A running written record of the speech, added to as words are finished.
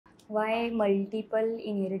Why multiple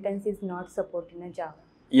inheritance is not supported in Java?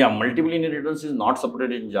 Yeah, multiple inheritance is not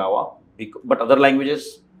supported in Java, but other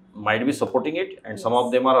languages might be supporting it, and some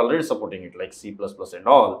of them are already supporting it, like C++ and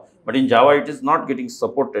all. But in Java, it is not getting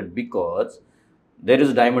supported because there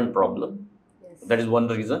is diamond problem. That is one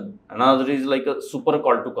reason. Another is like a super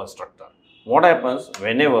call to constructor. What happens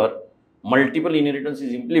whenever multiple inheritance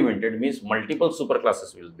is implemented means multiple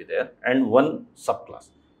superclasses will be there and one subclass.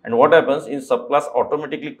 And what happens in subclass,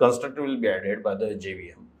 automatically constructor will be added by the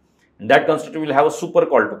JVM. And that constructor will have a super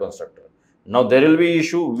call to constructor. Now there will be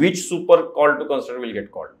issue which super call to constructor will get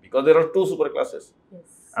called because there are two superclasses.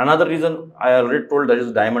 Another reason I already told there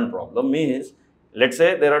is diamond problem is, let's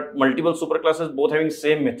say there are multiple superclasses both having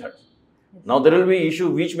same method. Now there will be issue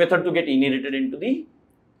which method to get inherited into the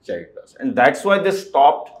child class, and that's why they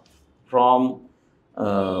stopped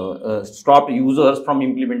users from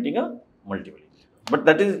implementing a multiple. But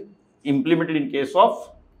that is implemented in case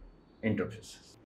of interfaces.